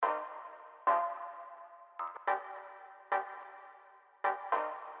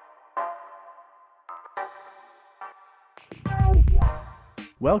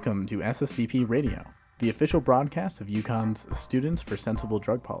Welcome to SSDP Radio, the official broadcast of UConn's Students for Sensible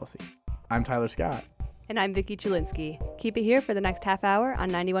Drug Policy. I'm Tyler Scott. And I'm Vicky Chulinski. Keep it here for the next half hour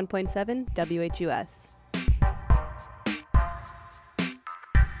on 91.7 WHUS.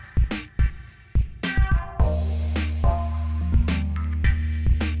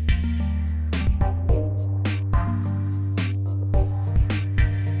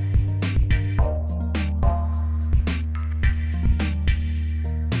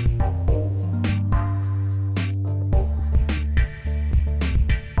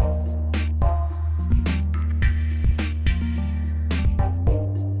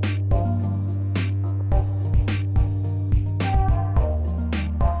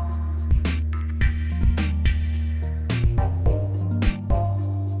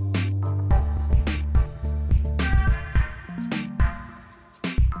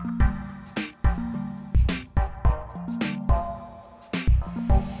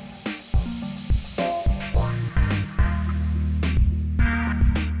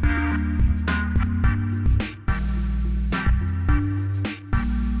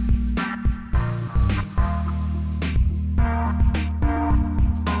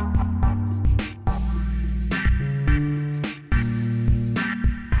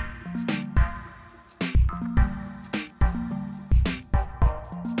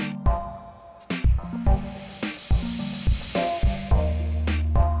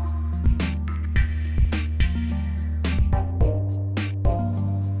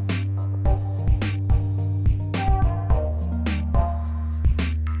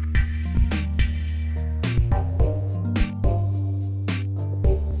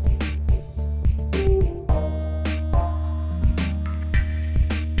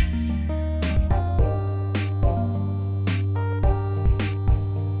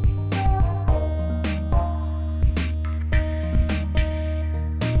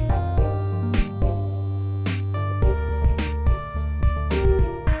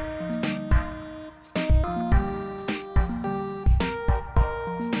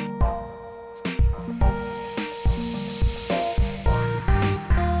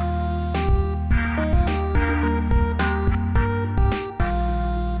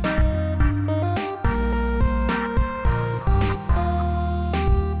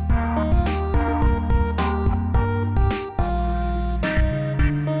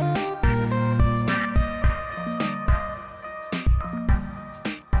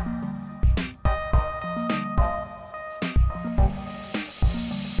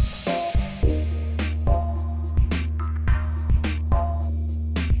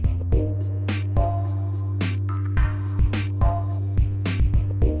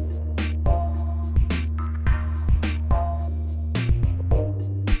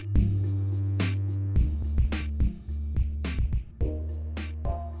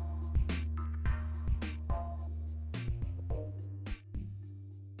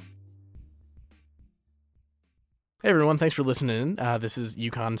 Hey everyone, thanks for listening in. This is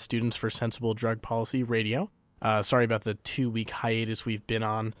UConn Students for Sensible Drug Policy Radio. Sorry about the 2-week hiatus we've been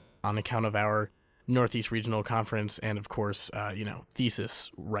on account of our Northeast Regional Conference and, of course,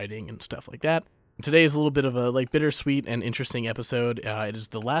 thesis writing and stuff like that. Today is a little bit of a bittersweet and interesting episode. It is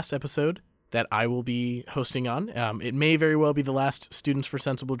the last episode that I will be hosting on. It may very well be the last Students for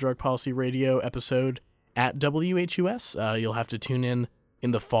Sensible Drug Policy Radio episode at WHUS. You'll have to tune in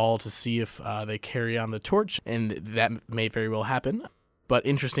the fall to see if they carry on the torch, and that may very well happen. But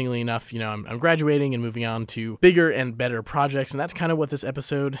interestingly enough, I'm graduating and moving on to bigger and better projects, and that's kind of what this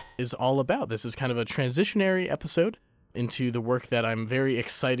episode is all about. This is kind of a transitionary episode into the work that I'm very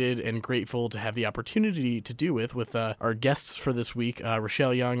excited and grateful to have the opportunity to do with our guests for this week,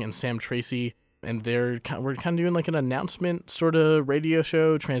 Rochelle Young and Sam Tracy. And we're kind of doing like an announcement sort of radio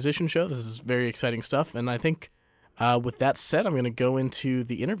show, transition show. This is very exciting stuff, and I think with that said, I'm going to go into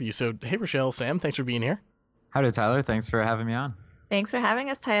the interview. So, hey, Rochelle, Sam, thanks for being here. Howdy, Tyler. Thanks for having me on. Thanks for having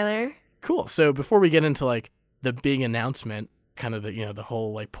us, Tyler. Cool. So before we get into the big announcement, kind of the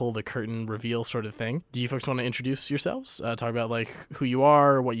whole pull the curtain reveal sort of thing, do you folks want to introduce yourselves? Talk about who you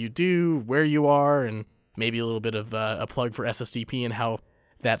are, what you do, where you are, and maybe a little bit of a plug for SSDP and how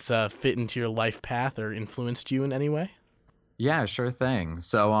that's fit into your life path or influenced you in any way. Yeah, sure thing.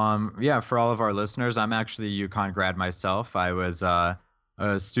 So, for all of our listeners, I'm actually a UConn grad myself. I was a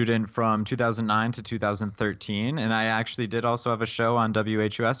student from 2009 to 2013, and I actually did also have a show on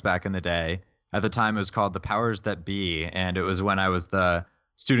WHUS back in the day. At the time, it was called The Powers That Be, and it was when I was the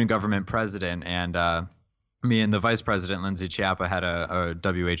student government president, and me and the vice president, Lindsay Chiappa, had a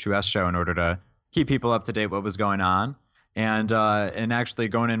WHUS show in order to keep people up to date what was going on. And actually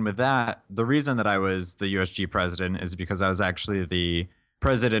going in with that, the reason that I was the USG president is because I was actually the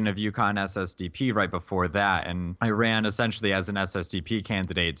president of UConn SSDP right before that. And I ran essentially as an SSDP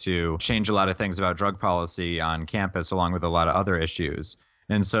candidate to change a lot of things about drug policy on campus, along with a lot of other issues.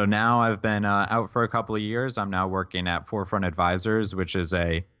 And so now I've been out for a couple of years. I'm now working at Forefront Advisors, which is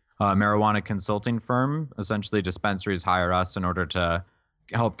a marijuana consulting firm. Essentially, dispensaries hire us in order to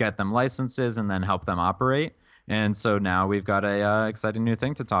help get them licenses and then help them operate. And so now we've got a exciting new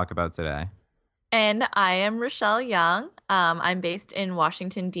thing to talk about today. And I am Rochelle Young. I'm based in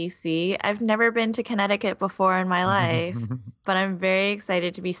Washington, D.C. I've never been to Connecticut before in my life, but I'm very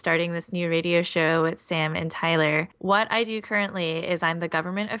excited to be starting this new radio show with Sam and Tyler. What I do currently is I'm the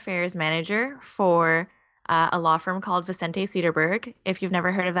government affairs manager for a law firm called Vicente Sederberg. If you've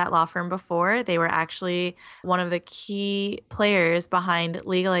never heard of that law firm before, they were actually one of the key players behind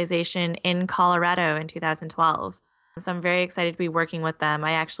legalization in Colorado in 2012. So I'm very excited to be working with them.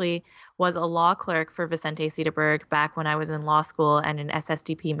 I actually was a law clerk for Vicente Sederberg back when I was in law school and an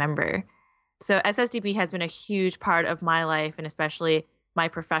SSDP member. So SSDP has been a huge part of my life and especially my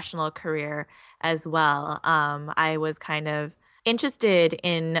professional career as well. I was kind of interested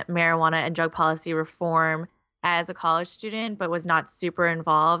in marijuana and drug policy reform as a college student, but was not super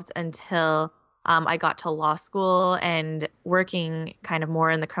involved until I got to law school and working kind of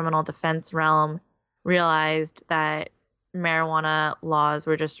more in the criminal defense realm, realized that marijuana laws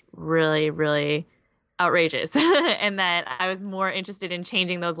were just really, really outrageous and that I was more interested in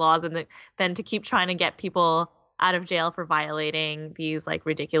changing those laws than to keep trying to get people out of jail for violating these like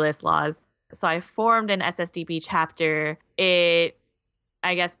ridiculous laws. So I formed an SSDP chapter. It,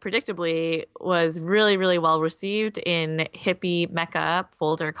 I guess, predictably was really, really well received in hippie Mecca,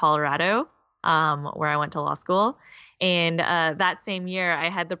 Boulder, Colorado, where I went to law school. And that same year, I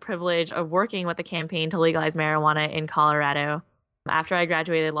had the privilege of working with the campaign to legalize marijuana in Colorado. After I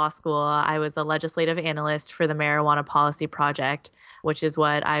graduated law school, I was a legislative analyst for the Marijuana Policy Project, which is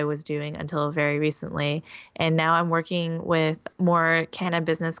what I was doing until very recently. And now I'm working with more cannabis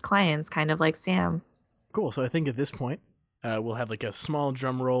business clients, kind of like Sam. Cool. So I think at this point, we'll have like a small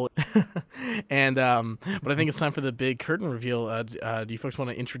drum roll, and but I think it's time for the big curtain reveal. Do you folks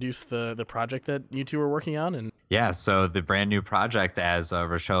want to introduce the project that you two are working on? And yeah, so the brand new project, as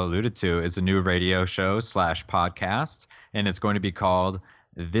Rochelle alluded to, is a new radio show / podcast, and it's going to be called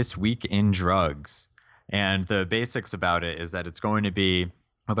This Week in Drugs. And the basics about it is that it's going to be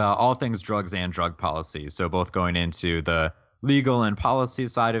about all things drugs and drug policy. So both going into the legal and policy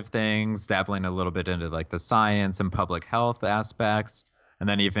side of things, dabbling a little bit into like the science and public health aspects, and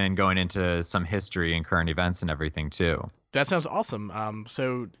then even going into some history and current events and everything too. That sounds awesome.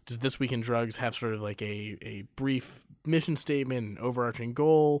 So does This Week in Drugs have sort of like a brief mission statement, an overarching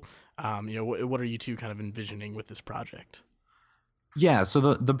goal? What are you two kind of envisioning with this project? Yeah,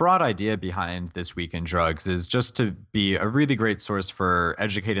 so the broad idea behind This Week in Drugs is just to be a really great source for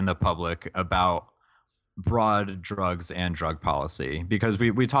educating the public about broad drugs and drug policy, because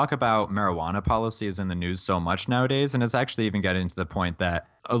we talk about marijuana policies in the news so much nowadays, and it's actually even getting to the point that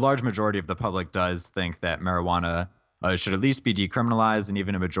a large majority of the public does think that marijuana should at least be decriminalized, and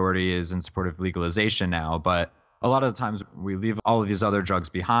even a majority is in support of legalization now. But a lot of the times we leave all of these other drugs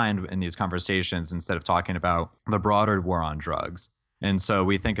behind in these conversations instead of talking about the broader war on drugs. And so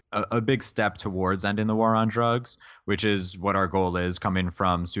we think a big step towards ending the war on drugs, which is what our goal is, coming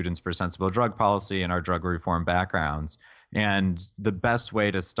from Students for Sensible Drug Policy and our drug reform backgrounds. And the best way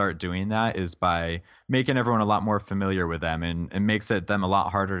to start doing that is by making everyone a lot more familiar with them, and it makes them a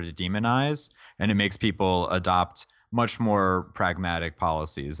lot harder to demonize, and it makes people adopt much more pragmatic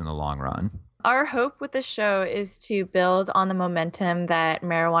policies in the long run. Our hope with this show is to build on the momentum that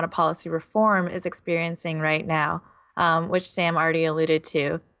marijuana policy reform is experiencing right now. Which Sam already alluded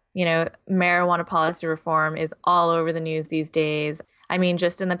to. You know, marijuana policy reform is all over the news these days. I mean,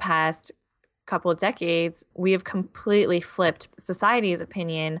 just in the past couple of decades, we have completely flipped society's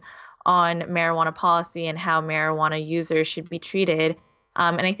opinion on marijuana policy and how marijuana users should be treated.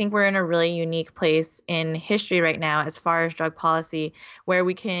 And I think we're in a really unique place in history right now as far as drug policy, where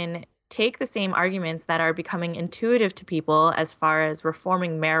we can take the same arguments that are becoming intuitive to people as far as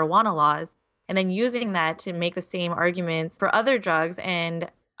reforming marijuana laws, and then using that to make the same arguments for other drugs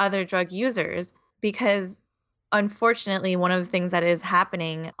and other drug users. Because unfortunately, one of the things that is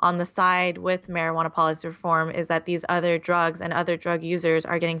happening on the side with marijuana policy reform is that these other drugs and other drug users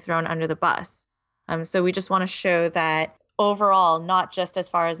are getting thrown under the bus. So we just want to show that overall, not just as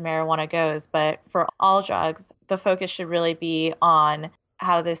far as marijuana goes, but for all drugs, the focus should really be on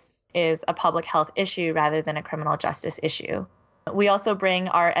how this is a public health issue rather than a criminal justice issue. We also bring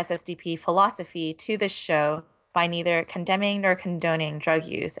our SSDP philosophy to this show by neither condemning nor condoning drug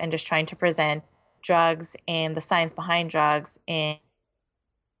use, and just trying to present drugs and the science behind drugs in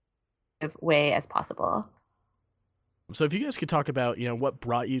way as possible. So if you guys could talk about, what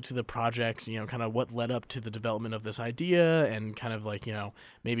brought you to the project, kind of what led up to the development of this idea and kind of like,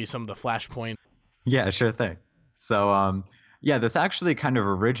 maybe some of the flashpoint. Yeah, sure thing. So, yeah, this actually kind of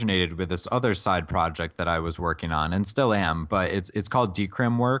originated with this other side project that I was working on and still am, but it's called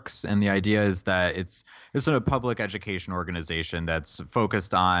Decrim Works, and the idea is that it's a public education organization that's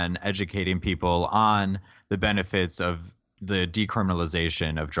focused on educating people on the benefits of the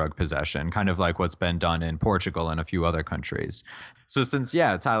decriminalization of drug possession, kind of like what's been done in Portugal and a few other countries. So since,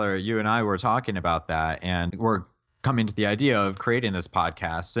 yeah, Tyler, you and I were talking about that, and we're coming to the idea of creating this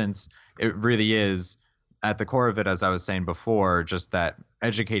podcast, since it really is at the core of it, as I was saying before, just that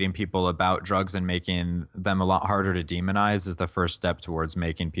educating people about drugs and making them a lot harder to demonize is the first step towards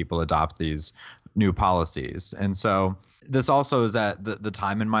making people adopt these new policies. And so this also is at the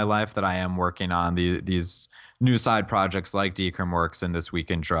time in my life that I am working on these new side projects like Decrim Works and This Week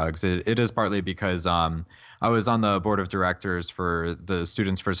in Drugs. It is partly because I was on the board of directors for the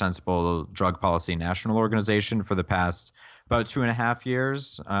Students for Sensible Drug Policy National Organization for the past about 2.5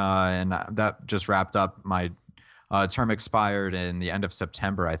 years, and that just wrapped up. My term expired in the end of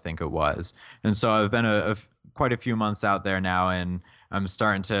September, I think it was. And so I've been quite a few months out there now, and I'm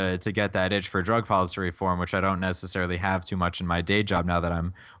starting to get that itch for drug policy reform, which I don't necessarily have too much in my day job now that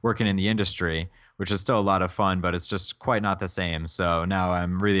I'm working in the industry, which is still a lot of fun, but it's just quite not the same. So now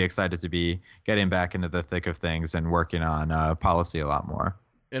I'm really excited to be getting back into the thick of things and working on policy a lot more.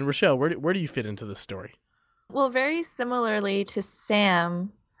 And Rochelle, where do you fit into this story? Well, very similarly to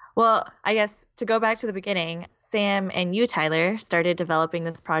Sam, well, I guess to go back to the beginning, Sam and you, Tyler, started developing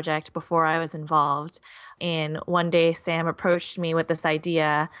this project before I was involved. And one day, Sam approached me with this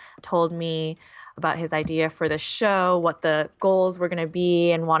idea, told me about his idea for the show, what the goals were going to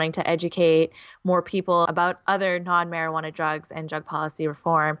be, and wanting to educate more people about other non-marijuana drugs and drug policy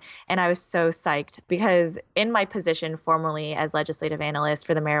reform. And I was so psyched because in my position formerly as legislative analyst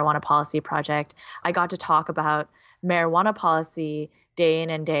for the Marijuana Policy Project, I got to talk about marijuana policy day in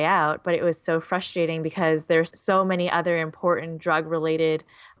and day out, but it was so frustrating because there's so many other important drug-related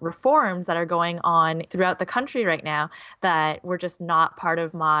reforms that are going on throughout the country right now that were just not part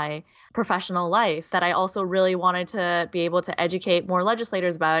of my professional life, that I also really wanted to be able to educate more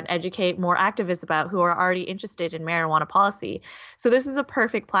legislators about, educate more activists about who are already interested in marijuana policy. So this is a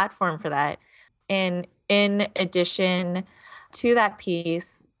perfect platform for that. And in addition to that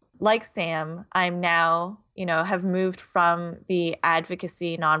piece, like Sam, I'm now, have moved from the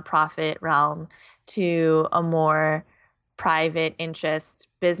advocacy nonprofit realm to a more private interest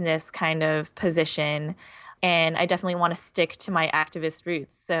business kind of position. And I definitely want to stick to my activist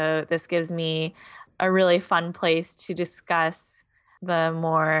roots. So this gives me a really fun place to discuss the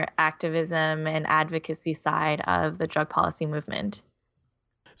more activism and advocacy side of the drug policy movement.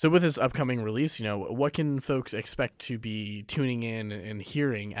 So with this upcoming release, what can folks expect to be tuning in and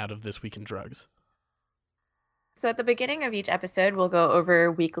hearing out of This Week in Drugs? So at the beginning of each episode, we'll go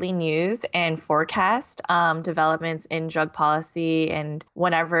over weekly news and forecast developments in drug policy and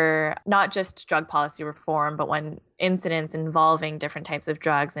whenever, not just drug policy reform, but when incidents involving different types of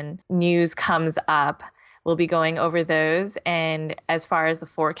drugs and news comes up, we'll be going over those. And as far as the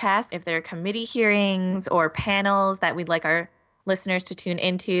forecast, if there are committee hearings or panels that we'd like our listeners to tune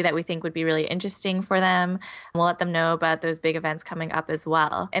into that we think would be really interesting for them, we'll let them know about those big events coming up as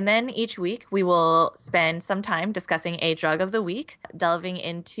well. And then each week we will spend some time discussing a drug of the week, delving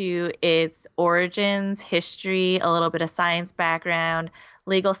into its origins, history, a little bit of science background,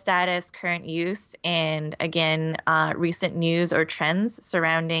 legal status, current use, and again, recent news or trends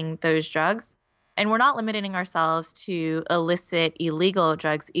surrounding those drugs. And we're not limiting ourselves to illicit, illegal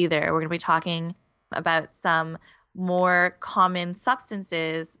drugs either. We're going to be talking about some more common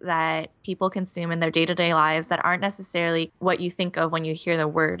substances that people consume in their day-to-day lives that aren't necessarily what you think of when you hear the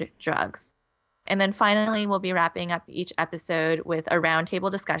word drugs. And then finally, we'll be wrapping up each episode with a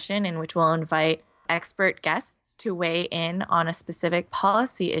roundtable discussion in which we'll invite expert guests to weigh in on a specific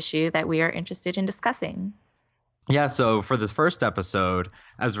policy issue that we are interested in discussing. Yeah, so for this first episode,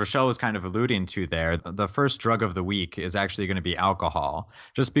 as Rochelle was kind of alluding to there, the first drug of the week is actually going to be alcohol,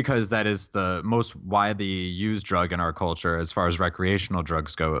 just because that is the most widely used drug in our culture as far as recreational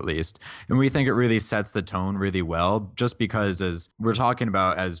drugs go, at least. And we think it really sets the tone really well, just because as we're talking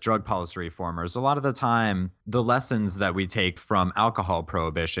about as drug policy reformers, a lot of the time, the lessons that we take from alcohol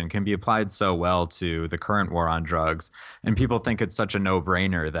prohibition can be applied so well to the current war on drugs. And people think it's such a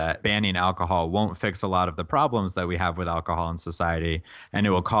no-brainer that banning alcohol won't fix a lot of the problems that that we have with alcohol in society, and it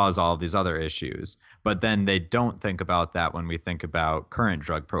will cause all of these other issues. But then they don't think about that when we think about current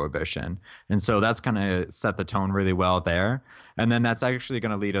drug prohibition. And so that's kind of set the tone really well there. And then that's actually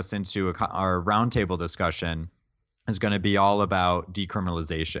going to lead us into our roundtable discussion is going to be all about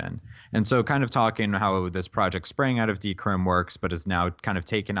decriminalization. And so kind of talking how this project sprang out of Decrim works, but is now kind of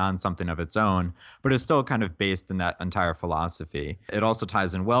taken on something of its own, but is still kind of based in that entire philosophy. It also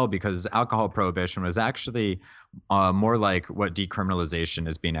ties in well because alcohol prohibition was actually more like what decriminalization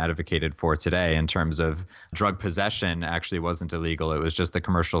is being advocated for today in terms of drug possession actually wasn't illegal. It was just the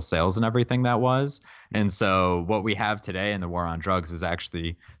commercial sales and everything that was. And so what we have today in the war on drugs is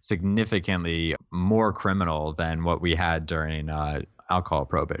actually significantly more criminal than what we had during alcohol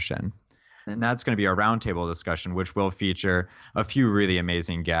prohibition. And that's going to be our roundtable discussion, which will feature a few really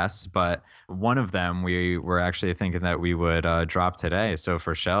amazing guests. But one of them we were actually thinking that we would drop today. So,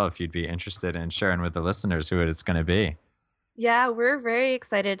 Rochelle, if you'd be interested in sharing with the listeners who it's going to be. Yeah, we're very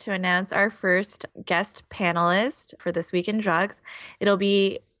excited to announce our first guest panelist for This Week in Drugs. It'll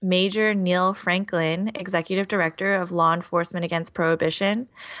be Major Neil Franklin, Executive Director of Law Enforcement Against Prohibition.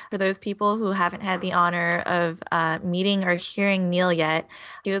 For those people who haven't had the honor of meeting or hearing Neil yet,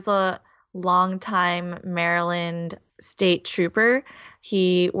 he was a longtime Maryland state trooper.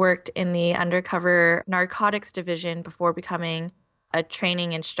 He worked in the undercover narcotics division before becoming a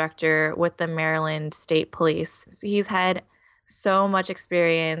training instructor with the Maryland State Police. So he's had so much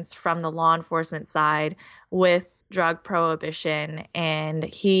experience from the law enforcement side with drug prohibition, and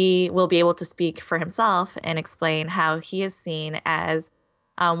he will be able to speak for himself and explain how he is seen as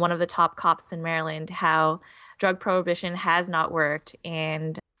one of the top cops in Maryland, how drug prohibition has not worked,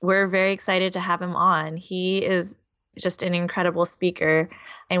 and we're very excited to have him on. He is just an incredible speaker,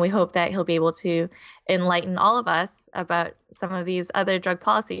 and we hope that he'll be able to enlighten all of us about some of these other drug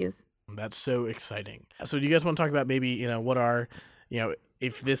policies. That's so exciting. So do you guys want to talk about maybe, what are,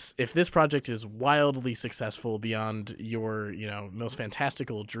 if this project is wildly successful beyond your, most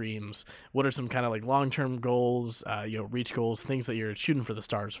fantastical dreams, what are some kind of like long-term goals, reach goals, things that you're shooting for the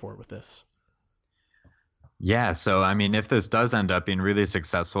stars for with this? Yeah, so I mean, if this does end up being really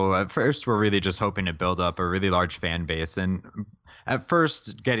successful, at first we're really just hoping to build up a really large fan base. And at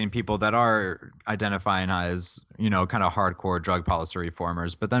first, getting people that are identifying as, kind of hardcore drug policy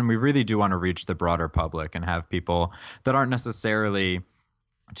reformers. But then we really do want to reach the broader public and have people that aren't necessarily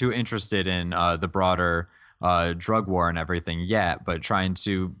too interested in the broader drug war and everything yet, but trying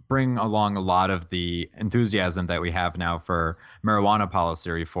to bring along a lot of the enthusiasm that we have now for marijuana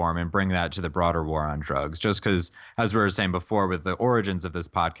policy reform and bring that to the broader war on drugs. Just because, as we were saying before with the origins of this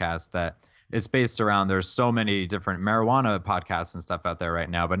podcast, that it's based around there's so many different marijuana podcasts and stuff out there right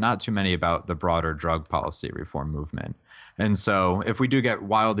now, but not too many about the broader drug policy reform movement. And so if we do get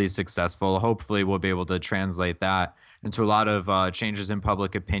wildly successful, hopefully we'll be able to translate that into a lot of changes in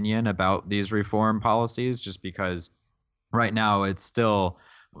public opinion about these reform policies, just because right now it's still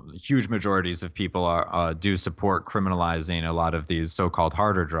huge majorities of people do support criminalizing a lot of these so-called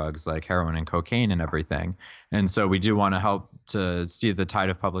harder drugs like heroin and cocaine and everything. And so we do want to help to see the tide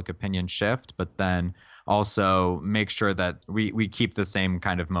of public opinion shift, but then also make sure that we keep the same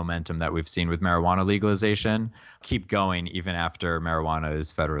kind of momentum that we've seen with marijuana legalization, keep going even after marijuana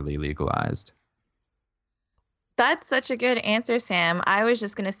is federally legalized. That's such a good answer, Sam. I was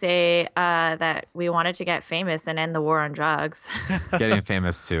just going to say that we wanted to get famous and end the war on drugs. Getting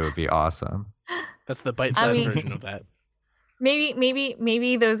famous too would be awesome. That's the bite-sized version of that.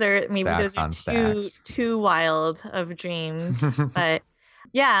 Maybe those are too wild of dreams. But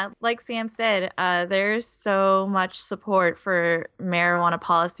yeah, like Sam said, there's so much support for marijuana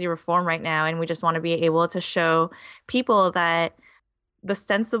policy reform right now, and we just want to be able to show people that the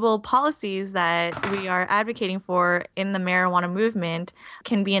sensible policies that we are advocating for in the marijuana movement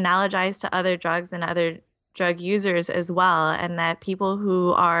can be analogized to other drugs and other drug users as well, and that people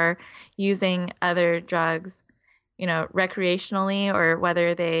who are using other drugs, recreationally, or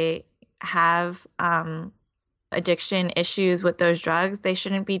whether they have addiction issues with those drugs, they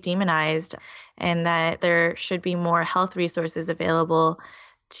shouldn't be demonized, and that there should be more health resources available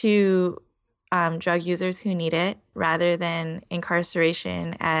to drug users who need it, rather than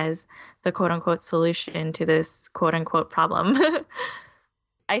incarceration as the quote-unquote solution to this quote-unquote problem.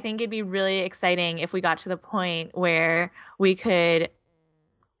 I think it'd be really exciting if we got to the point where we could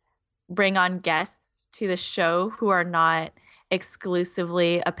bring on guests to the show who are not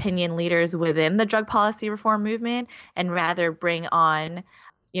exclusively opinion leaders within the drug policy reform movement, and rather bring on,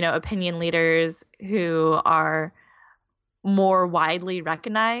 opinion leaders who are more widely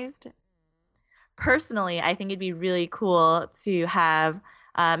recognized. Personally, I think it'd be really cool to have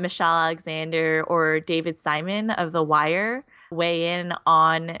Michelle Alexander or David Simon of The Wire weigh in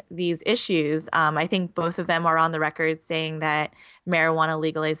on these issues. I think both of them are on the record saying that marijuana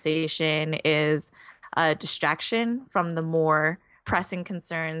legalization is a distraction from the more pressing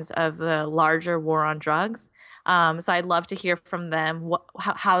concerns of the larger war on drugs. So I'd love to hear from them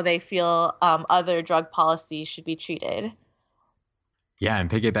how they feel other drug policies should be treated. Yeah,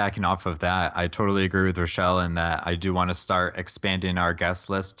 and piggybacking off of that, I totally agree with Rochelle in that I do want to start expanding our guest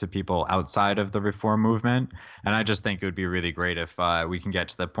list to people outside of the reform movement. And I just think it would be really great if we can get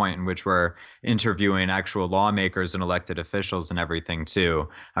to the point in which we're interviewing actual lawmakers and elected officials and everything too.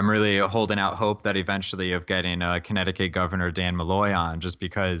 I'm really holding out hope that eventually of getting Connecticut Governor Dan Malloy on, just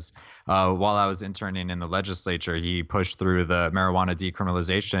because while I was interning in the legislature, he pushed through the marijuana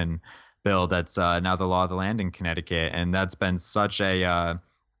decriminalization bill that's now the law of the land in Connecticut. And that's been such a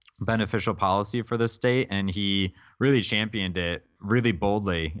beneficial policy for the state. And he really championed it really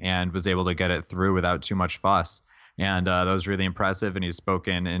boldly and was able to get it through without too much fuss. And that was really impressive. And he's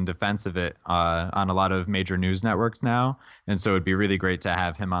spoken in defense of it on a lot of major news networks now. And so it'd be really great to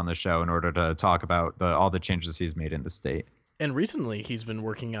have him on the show in order to talk about all the changes he's made in the state. And recently, he's been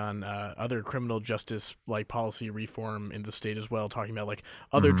working on other criminal justice like policy reform in the state as well, talking about like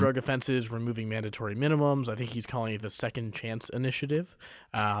other drug offenses, removing mandatory minimums. I think he's calling it the Second Chance Initiative.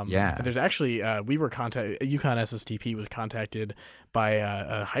 There's actually UConn SSTP was contacted by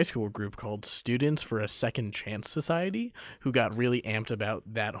a high school group called Students for a Second Chance Society, who got really amped about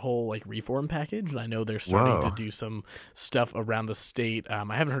that whole like reform package. And I know they're starting to do some stuff around the state.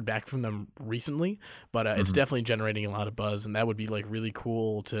 I haven't heard back from them recently, but it's definitely generating a lot of buzz. And that would be like really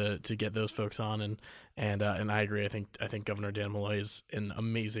cool to get those folks on, and I agree. I think Governor Dan Malloy is an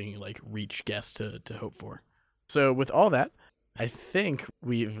amazing like reach guest to hope for. So with all that, I think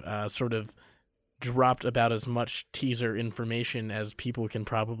we've sort of dropped about as much teaser information as people can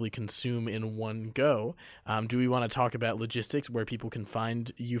probably consume in one go. Do we want to talk about logistics, where people can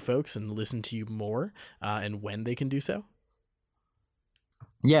find you folks and listen to you more, and when they can do so?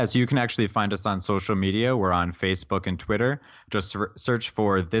 Yeah, so you can actually find us on social media. We're on Facebook and Twitter. Just search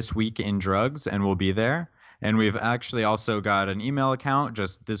for This Week in Drugs and we'll be there. And we've actually also got an email account,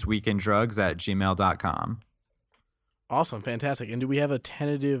 just thisweekindrugs@gmail.com. Awesome, fantastic. And do we have a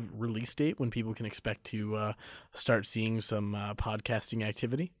tentative release date when people can expect to start seeing some podcasting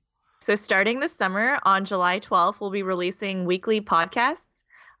activity? So starting this summer on July 12th, we'll be releasing weekly podcasts,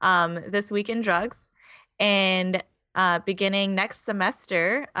 This Week in Drugs. And beginning next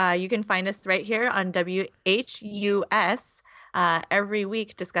semester, you can find us right here on WHUS every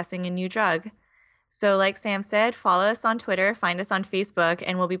week discussing a new drug. So like Sam said, follow us on Twitter, find us on Facebook,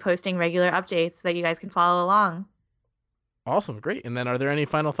 and we'll be posting regular updates so that you guys can follow along. Awesome, great. And then are there any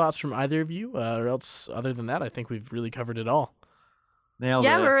final thoughts from either of you? Or else, other than that, I think we've really covered it all. Nailed it.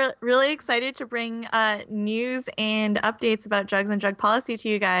 We're really excited to bring news and updates about drugs and drug policy to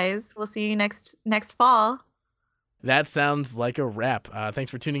you guys. We'll see you next fall. That sounds like a wrap.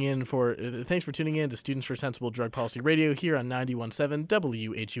 Thanks for tuning in to Students for Sensible Drug Policy Radio here on 91.7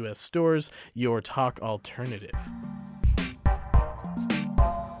 WHUS Stores, your talk alternative.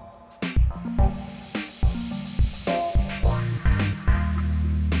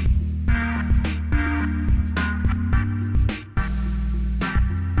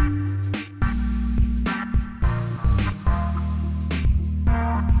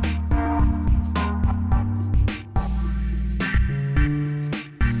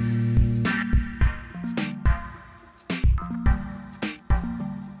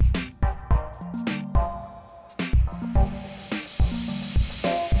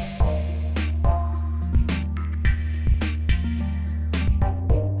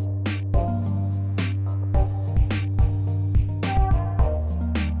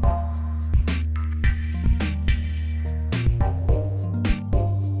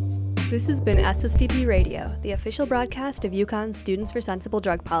 This has been SSDP Radio, the official broadcast of UConn's Students for Sensible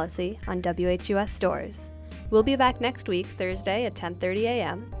Drug Policy on WHUS Stores. We'll be back next week, Thursday at 10:30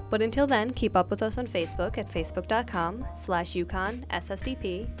 a.m., but until then, keep up with us on Facebook at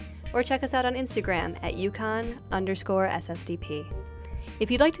facebook.com/UConnSSDP, or check us out on Instagram at UConn_SSDP.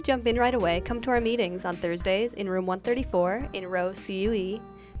 If you'd like to jump in right away, come to our meetings on Thursdays in room 134 in row CUE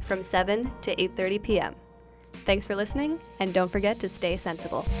from 7 to 8:30 p.m. Thanks for listening, and don't forget to stay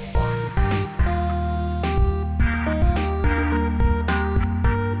sensible.